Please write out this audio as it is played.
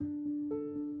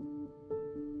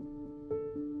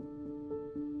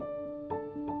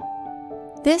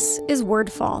This is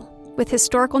Wordfall, with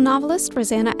historical novelist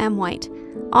Rosanna M. White,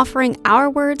 offering our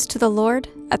words to the Lord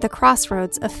at the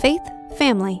crossroads of faith,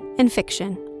 family, and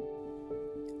fiction.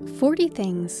 40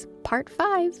 Things, Part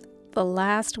 5, the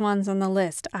last ones on the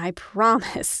list, I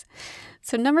promise.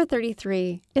 So number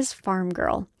 33 is Farm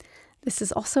Girl. This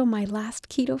is also my last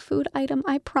keto food item,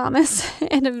 I promise,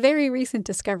 and a very recent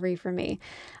discovery for me.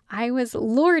 I was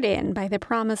lured in by the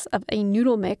promise of a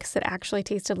noodle mix that actually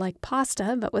tasted like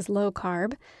pasta but was low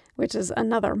carb, which is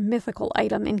another mythical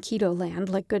item in keto land,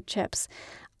 like good chips.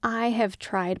 I have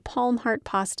tried Palm Heart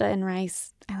pasta and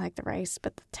rice. I like the rice,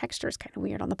 but the texture is kind of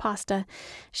weird on the pasta.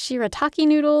 Shirataki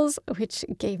noodles, which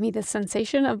gave me the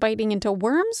sensation of biting into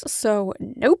worms, so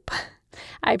nope.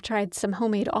 I've tried some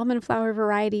homemade almond flour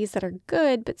varieties that are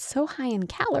good, but so high in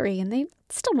calorie, and they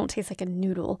still don't taste like a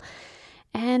noodle.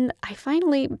 And I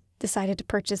finally decided to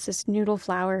purchase this noodle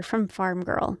flour from Farm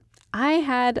Girl. I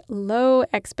had low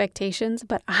expectations,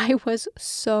 but I was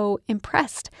so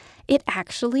impressed. It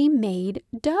actually made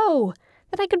dough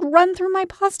that I could run through my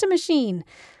pasta machine.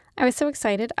 I was so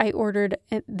excited, I ordered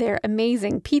their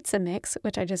amazing pizza mix,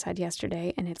 which I just had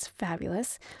yesterday, and it's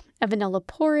fabulous. A vanilla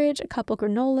porridge, a couple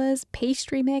granolas,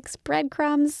 pastry mix,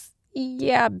 breadcrumbs.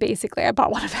 Yeah, basically, I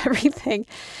bought one of everything.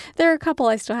 There are a couple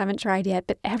I still haven't tried yet,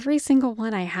 but every single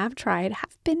one I have tried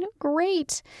have been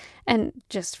great. And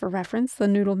just for reference, the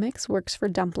noodle mix works for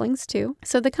dumplings too.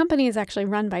 So the company is actually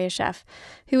run by a chef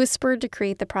who was spurred to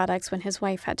create the products when his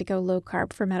wife had to go low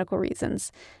carb for medical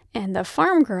reasons. And the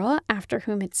Farm Girl, after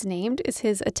whom it's named, is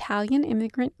his Italian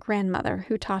immigrant grandmother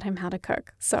who taught him how to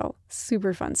cook. So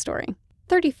super fun story.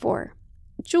 34.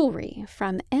 Jewelry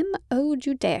from M.O.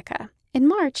 Judaica. In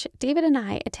March, David and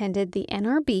I attended the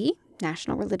NRB,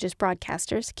 National Religious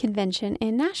Broadcasters, convention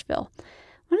in Nashville.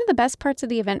 One of the best parts of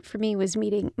the event for me was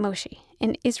meeting Moshe,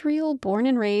 an Israel born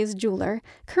and raised jeweler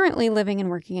currently living and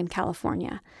working in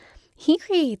California. He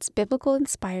creates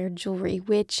biblical-inspired jewelry,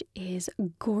 which is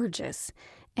gorgeous.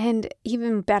 And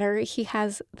even better, he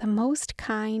has the most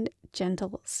kind,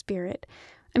 gentle spirit.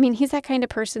 I mean, he's that kind of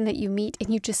person that you meet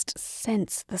and you just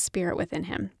sense the spirit within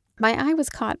him. My eye was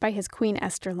caught by his Queen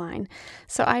Esther line,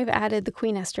 so I've added the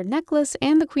Queen Esther necklace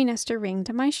and the Queen Esther ring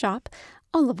to my shop,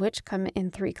 all of which come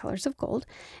in 3 colors of gold,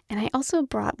 and I also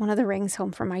brought one of the rings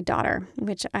home for my daughter,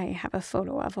 which I have a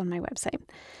photo of on my website.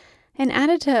 And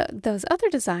added to those other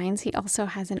designs, he also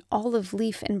has an olive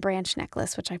leaf and branch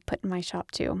necklace, which I've put in my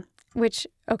shop too, which,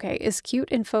 okay, is cute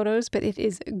in photos, but it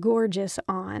is gorgeous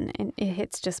on, and it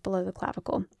hits just below the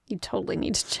clavicle. You totally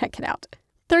need to check it out.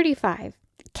 35.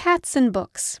 Cats and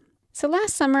books. So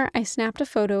last summer, I snapped a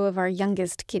photo of our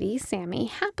youngest kitty, Sammy,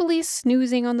 happily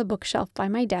snoozing on the bookshelf by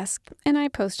my desk, and I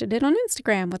posted it on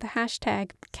Instagram with the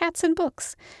hashtag cats and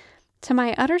books. To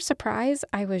my utter surprise,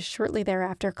 I was shortly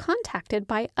thereafter contacted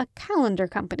by a calendar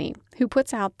company who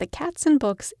puts out the Cats and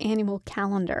Books annual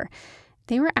calendar.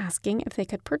 They were asking if they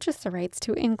could purchase the rights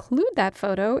to include that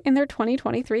photo in their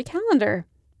 2023 calendar.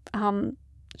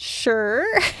 Sure.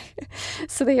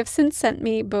 So they have since sent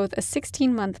me both a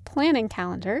 16-month planning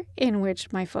calendar, in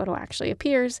which my photo actually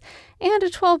appears, and a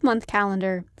 12-month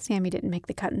calendar. Sammy didn't make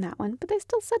the cut in that one, but they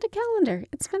still sent a calendar.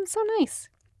 It's been so nice.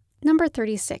 Number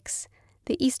 36,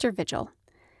 the Easter Vigil.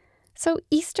 So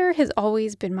Easter has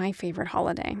always been my favorite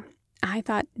holiday. I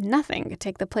thought nothing could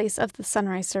take the place of the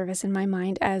sunrise service in my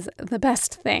mind as the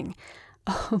best thing.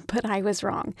 Oh, but I was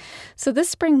wrong. So this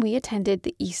spring we attended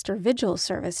the Easter Vigil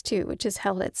service too, which is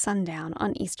held at sundown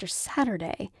on Easter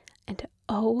Saturday. And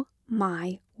oh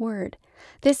my word,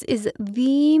 this is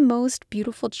the most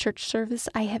beautiful church service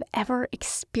I have ever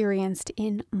experienced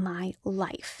in my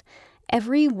life.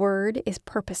 Every word is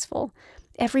purposeful.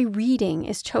 Every reading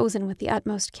is chosen with the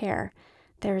utmost care.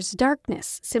 There's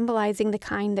darkness, symbolizing the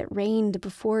kind that reigned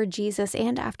before Jesus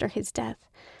and after his death.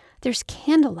 There's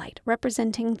candlelight,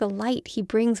 representing the light he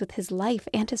brings with his life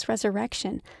and his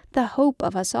resurrection, the hope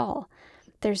of us all.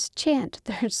 There's chant,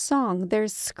 there's song,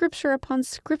 there's scripture upon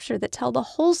scripture that tell the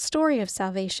whole story of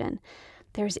salvation.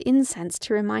 There's incense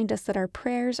to remind us that our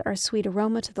prayers are a sweet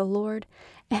aroma to the Lord,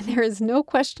 and there is no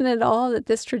question at all that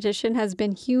this tradition has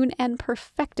been hewn and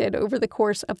perfected over the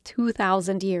course of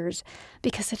 2,000 years,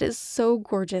 because it is so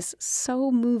gorgeous,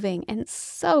 so moving, and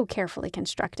so carefully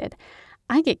constructed.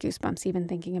 I get goosebumps even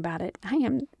thinking about it. I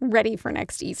am ready for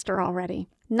next Easter already.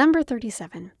 Number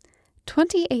 37,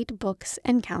 28 books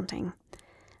and counting.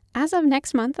 As of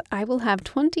next month, I will have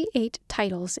 28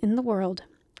 titles in the world.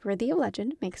 Worthy of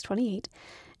Legend makes 28.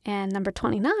 And number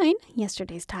 29,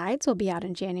 Yesterday's Tides, will be out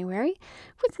in January,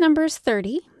 with numbers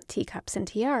 30, Teacups and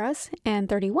Tiaras, and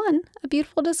 31, A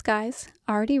Beautiful Disguise,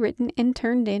 already written and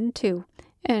turned in too.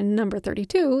 And number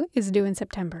 32 is due in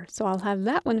September, so I'll have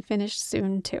that one finished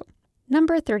soon too.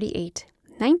 Number 38,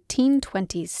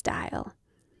 1920s Style.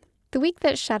 The week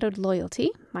that Shadowed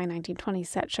Loyalty, my 1920s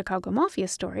set Chicago Mafia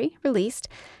story, released,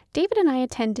 David and I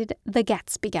attended the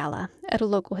Gatsby Gala at a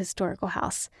local historical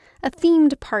house, a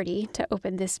themed party to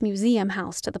open this museum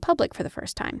house to the public for the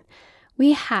first time.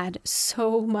 We had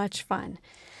so much fun.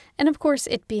 And of course,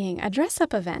 it being a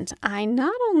dress-up event, I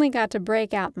not only got to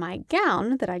break out my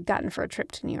gown that I'd gotten for a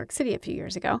trip to New York City a few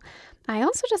years ago, I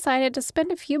also decided to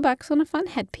spend a few bucks on a fun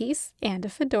headpiece and a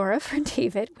fedora for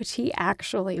David, which he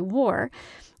actually wore.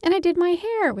 And I did my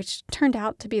hair, which turned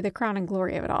out to be the crown and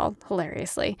glory of it all,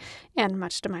 hilariously, and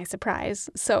much to my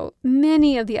surprise. So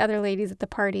many of the other ladies at the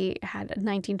party had a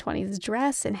 1920s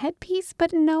dress and headpiece,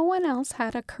 but no one else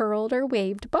had a curled or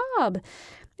waved bob.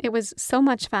 It was so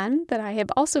much fun that I have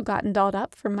also gotten dolled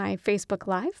up for my Facebook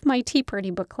Live, my Tea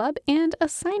Party Book Club, and a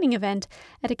signing event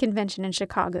at a convention in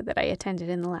Chicago that I attended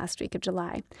in the last week of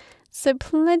July. So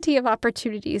plenty of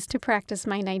opportunities to practice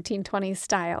my 1920s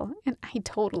style, and I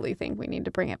totally think we need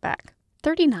to bring it back.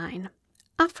 39.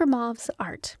 Afremov's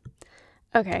art.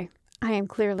 Okay, I am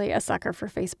clearly a sucker for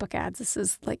Facebook ads. This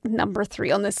is like number 3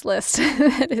 on this list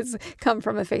that has come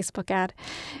from a Facebook ad.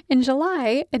 In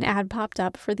July, an ad popped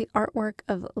up for the artwork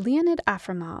of Leonid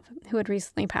Afremov, who had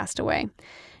recently passed away.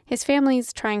 His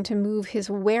family's trying to move his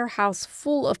warehouse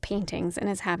full of paintings and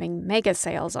is having mega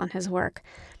sales on his work.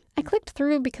 I clicked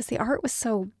through because the art was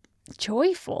so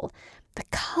joyful. The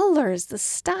colors, the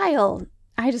style.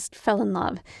 I just fell in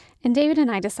love. And David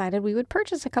and I decided we would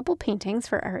purchase a couple paintings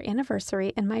for our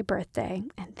anniversary and my birthday.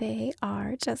 And they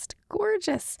are just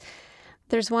gorgeous.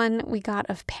 There's one we got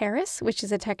of Paris, which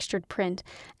is a textured print,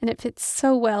 and it fits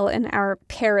so well in our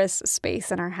Paris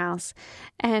space in our house.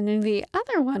 And the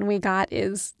other one we got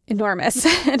is enormous,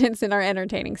 and it's in our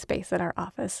entertaining space at our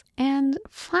office. And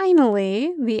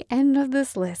finally, the end of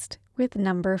this list with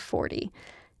number 40,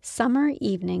 Summer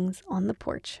Evenings on the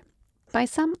Porch. By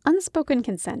some unspoken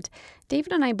consent,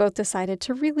 David and I both decided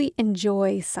to really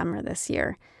enjoy summer this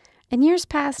year. In years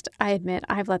past, I admit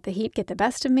I've let the heat get the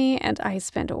best of me, and I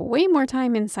spend way more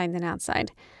time inside than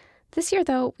outside. This year,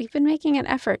 though, we've been making an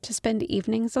effort to spend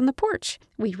evenings on the porch.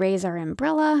 We raise our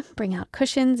umbrella, bring out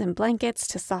cushions and blankets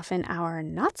to soften our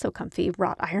not-so-comfy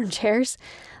wrought iron chairs,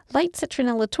 light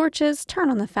citronella torches, turn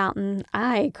on the fountain,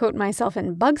 I coat myself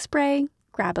in bug spray,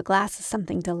 grab a glass of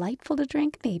something delightful to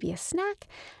drink, maybe a snack,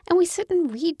 and we sit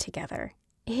and read together.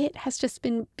 It has just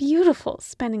been beautiful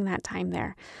spending that time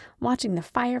there, watching the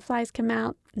fireflies come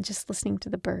out and just listening to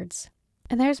the birds.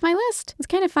 And there's my list. It's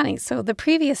kind of funny. So the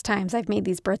previous times I've made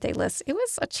these birthday lists, it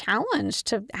was a challenge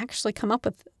to actually come up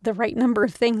with the right number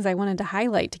of things I wanted to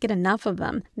highlight to get enough of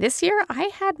them. This year,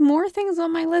 I had more things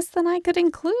on my list than I could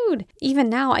include. Even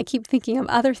now, I keep thinking of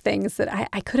other things that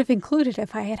I could have included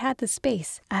if I had had the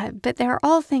space. But they are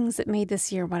all things that made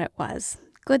this year what it was.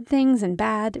 Good things and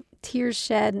bad, tears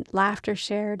shed, laughter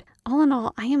shared. All in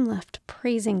all, I am left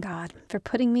praising God for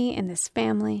putting me in this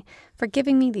family, for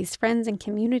giving me these friends and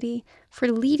community,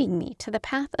 for leading me to the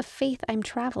path of faith I'm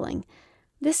traveling.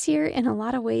 This year, in a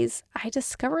lot of ways, I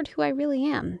discovered who I really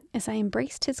am as I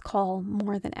embraced His call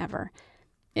more than ever.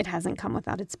 It hasn't come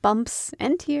without its bumps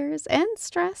and tears and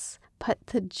stress, but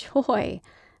the joy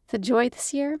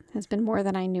this year has been more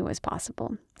than I knew was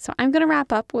possible. So I'm going to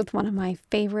wrap up with one of my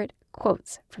favorite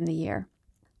quotes from the year.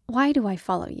 Why do I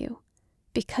follow you?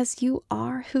 Because you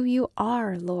are who you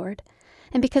are, Lord,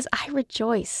 and because I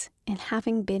rejoice in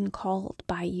having been called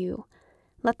by you.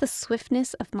 Let the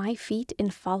swiftness of my feet in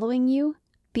following you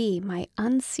be my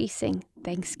unceasing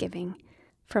thanksgiving.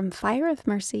 From Fire of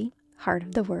Mercy, Heart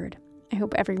of the Word. I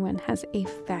hope everyone has a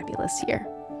fabulous year.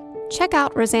 Check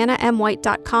out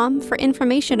RosannaMWhite.com for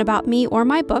information about me or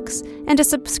my books and to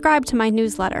subscribe to my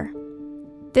newsletter.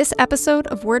 This episode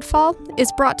of Wordfall is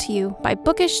brought to you by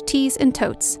Bookish Tees and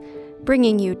Totes,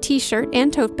 bringing you t-shirt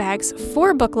and tote bags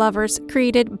for book lovers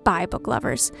created by book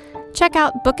lovers. Check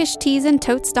out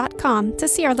bookishteesandtotes.com to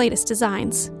see our latest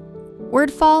designs.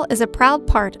 Wordfall is a proud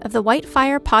part of the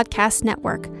Whitefire Podcast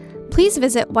Network. Please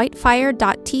visit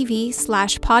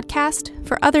whitefire.tv/podcast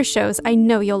for other shows I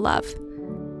know you'll love.